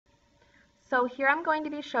So here I'm going to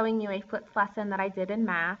be showing you a flipped lesson that I did in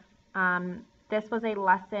math. This was a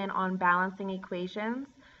lesson on balancing equations.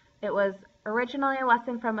 It was originally a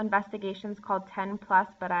lesson from Investigations called 10 Plus,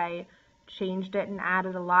 but I changed it and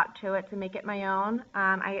added a lot to it to make it my own.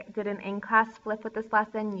 I did an in-class flip with this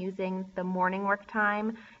lesson using the morning work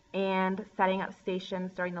time and setting up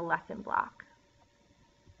stations during the lesson block.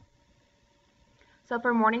 So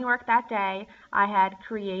for morning work that day, I had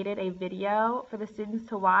created a video for the students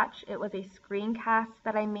to watch. It was a screencast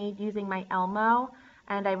that I made using my Elmo,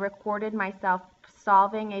 and I recorded myself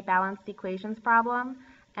solving a balanced equations problem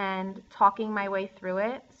and talking my way through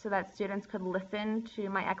it so that students could listen to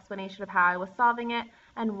my explanation of how I was solving it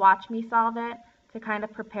and watch me solve it to kind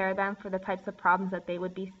of prepare them for the types of problems that they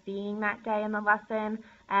would be seeing that day in the lesson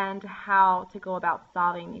and how to go about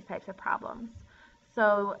solving these types of problems.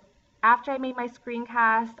 So after I made my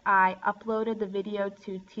screencast, I uploaded the video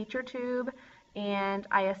to TeacherTube, and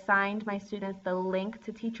I assigned my students the link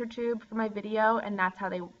to TeacherTube for my video, and that's how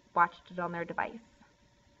they watched it on their device.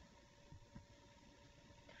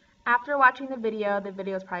 After watching the video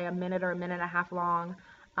is probably a minute or a minute and a half long,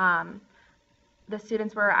 the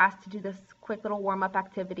students were asked to do this quick little warm-up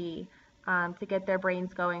activity to get their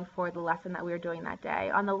brains going for the lesson that we were doing that day.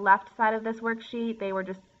 On the left side of this worksheet, they were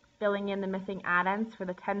just filling in the missing addends for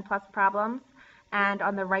the 10 plus problems, and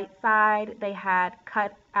on the right side they had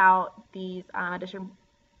cut out these addition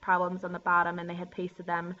problems on the bottom and they had pasted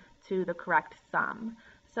them to the correct sum.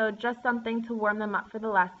 So just something to warm them up for the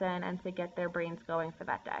lesson and to get their brains going for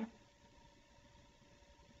that day.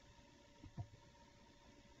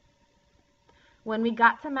 When we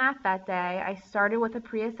got to math that day, I started with a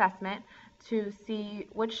pre-assessment to see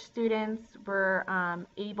which students were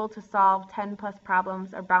able to solve 10 plus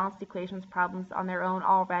problems or balanced equations problems on their own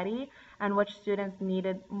already, and which students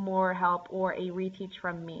needed more help or a reteach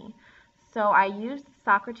from me. So I used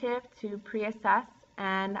SoccerTip to pre-assess,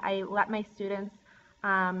 and I let my students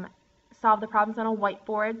solve the problems on a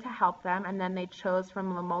whiteboard to help them, and then they chose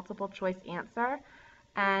from a multiple choice answer.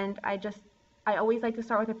 And I always like to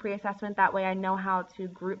start with a pre-assessment, that way I know how to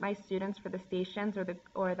group my students for the stations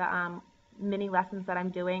or the mini lessons that I'm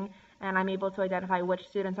doing, and I'm able to identify which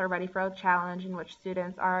students are ready for a challenge and which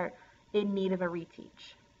students are in need of a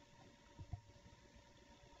reteach.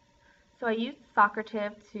 So I used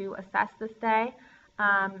SoccerTip to assess this day.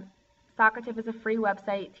 SoccerTip is a free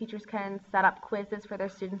website. Teachers can set up quizzes for their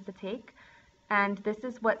students to take, and this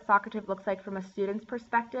is what SoccerTip looks like from a student's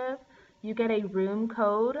perspective. You get a room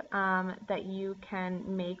code that you can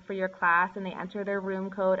make for your class, and they enter their room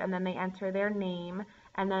code and then they enter their name,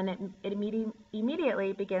 and then it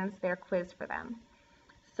immediately begins their quiz for them.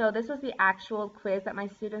 So this was the actual quiz that my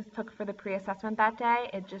students took for the pre-assessment that day.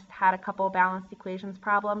 It just had a couple balanced equations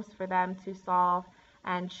problems for them to solve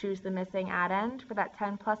and choose the missing addend for that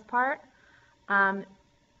 10 plus part.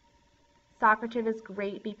 SoccerTip is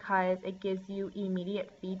great because it gives you immediate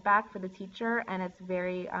feedback for the teacher, and it's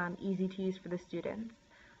very easy to use for the students.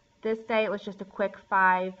 This day it was just a quick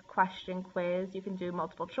 5-question quiz. You can do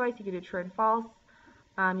multiple choice, you can do true and false,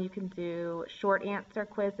 you can do short answer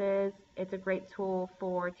quizzes. It's a great tool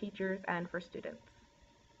for teachers and for students.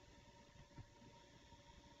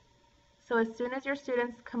 So as soon as your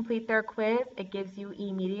students complete their quiz, it gives you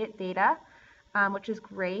immediate data, which is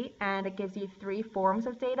great, and it gives you 3 forms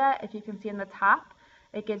of data. If you can see in the top,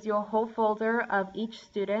 it gives you a whole folder of each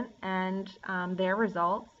student and their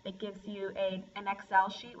results. It gives you an Excel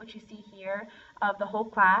sheet, which you see here, of the whole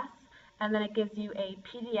class, and then it gives you a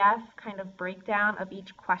PDF kind of breakdown of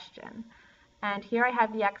each question. And here I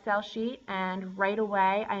have the Excel sheet, and right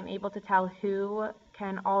away I'm able to tell who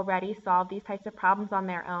can already solve these types of problems on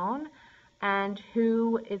their own and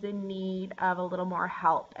who is in need of a little more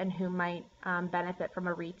help and who might benefit from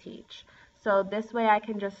a reteach. So this way I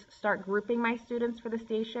can just start grouping my students for the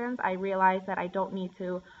stations. I realize that I don't need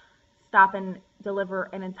to stop and deliver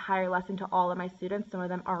an entire lesson to all of my students. Some of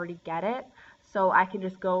them already get it, so I can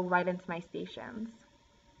just go right into my stations.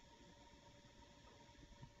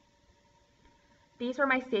 These were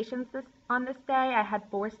my stations on this day. I had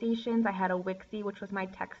 4 stations. I had a Wixie, which was my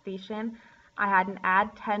text station. I had an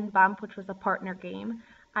Add 10 Bump, which was a partner game.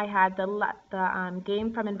 I had the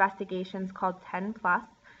game from Investigations called 10 Plus,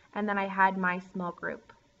 and then I had my small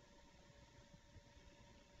group.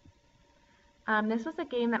 This was a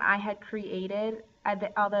game that I had created,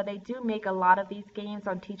 although they do make a lot of these games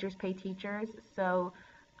on Teachers Pay Teachers, so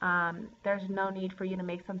there's no need for you to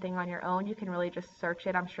make something on your own. You can really just search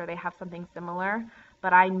it. I'm sure they have something similar,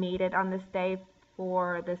 but I made it on this day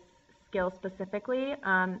for this skill specifically.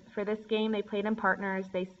 For this game, they played in partners,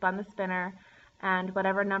 they spun the spinner, and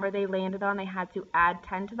whatever number they landed on, they had to add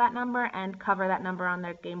 10 to that number and cover that number on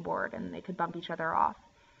their game board, and they could bump each other off.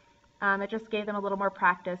 It just gave them a little more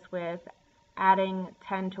practice with adding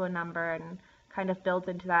 10 to a number and kind of builds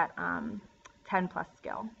into that 10 plus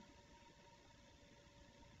skill.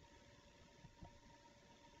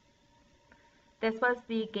 This was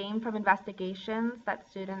the game from investigations that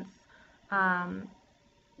students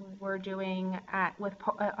were doing with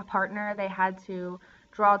a partner. They had to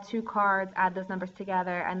draw 2 cards, add those numbers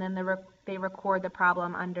together, and then they record the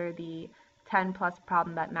problem under the 10 plus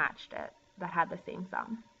problem that matched it, that had the same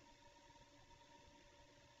sum.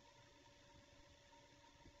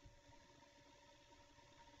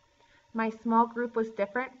 My small group was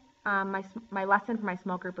different. My lesson for my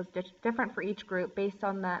small group was different for each group based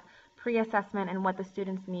on the pre-assessment and what the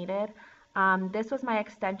students needed. This was my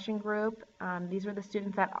extension group. These were the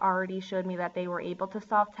students that already showed me that they were able to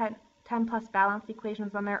solve 10 plus balanced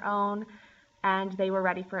equations on their own, and they were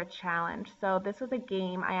ready for a challenge. So this was a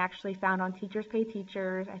game I actually found on Teachers Pay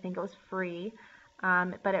Teachers. I think it was free,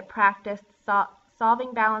 but it practiced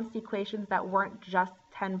solving balanced equations that weren't just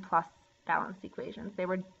 10 plus balanced equations. They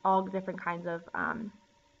were all different kinds of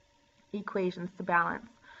equations to balance.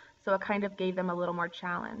 So it kind of gave them a little more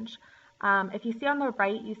challenge. If you see on the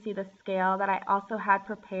right, you see the scale that I also had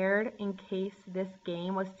prepared in case this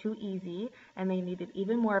game was too easy and they needed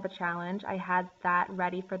even more of a challenge. I had that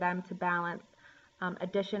ready for them to balance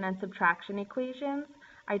addition and subtraction equations.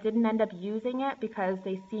 I didn't end up using it because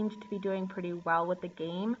they seemed to be doing pretty well with the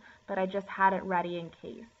game, but I just had it ready in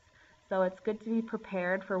case. So it's good to be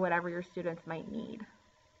prepared for whatever your students might need.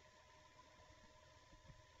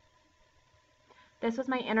 This was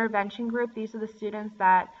my intervention group. These are the students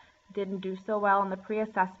that didn't do so well in the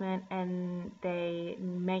pre-assessment and they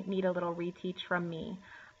might need a little reteach from me.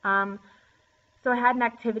 So I had an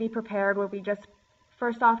activity prepared where we just,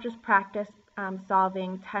 first off, just practiced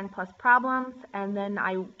solving 10 plus problems, and then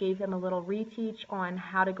I gave them a little reteach on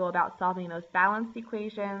how to go about solving those balanced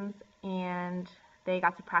equations, and they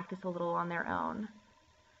got to practice a little on their own.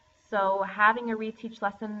 So having a reteach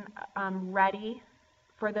lesson ready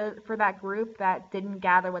for that group that didn't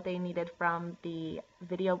gather what they needed from the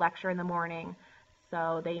video lecture in the morning.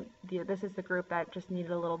 So this is the group that just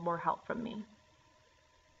needed a little more help from me.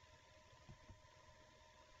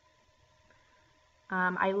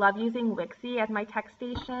 I love using Wixie as my tech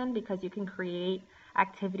station because you can create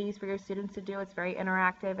activities for your students to do. It's very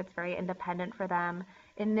interactive, it's very independent for them.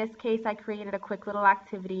 In this case, I created a quick little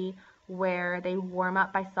activity where they warm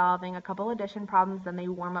up by solving a couple addition problems, then they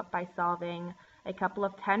warm up by solving a couple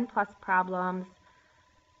of 10 plus problems,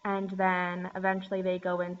 and then eventually they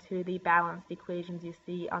go into the balanced equations you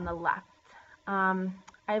see on the left.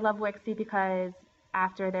 I love Wixie because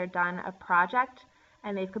after they're done a project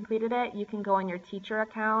and they've completed it, you can go on your teacher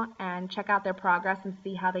account and check out their progress and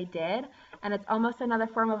see how they did. And it's almost another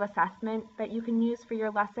form of assessment that you can use for your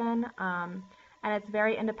lesson. And it's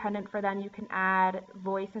very independent for them. You can add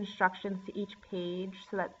voice instructions to each page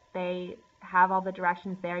so that they have all the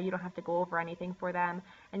directions there. You don't have to go over anything for them,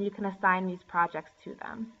 and you can assign these projects to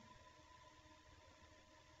them.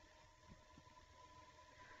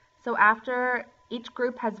 So after each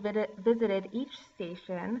group has visited each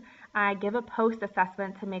station, I give a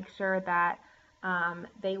post-assessment to make sure that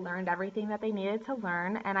they learned everything that they needed to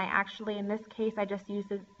learn. And I actually, in this case, I just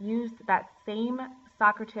used that same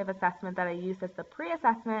SoccerTip assessment that I used as the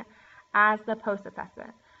pre-assessment as the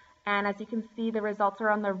post-assessment. And as you can see, the results are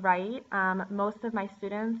on the right. Most of my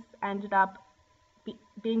students ended up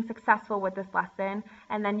being successful with this lesson.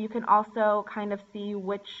 And then you can also kind of see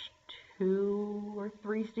which 2 or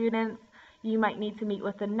 3 students you might need to meet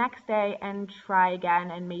with the next day and try again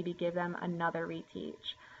and maybe give them another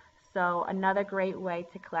reteach. So another great way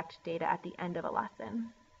to collect data at the end of a lesson.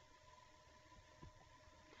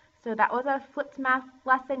 So that was a flipped math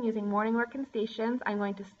lesson using morning work and stations. I'm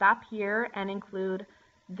going to stop here and include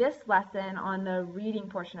this lesson on the reading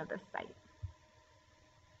portion of this site.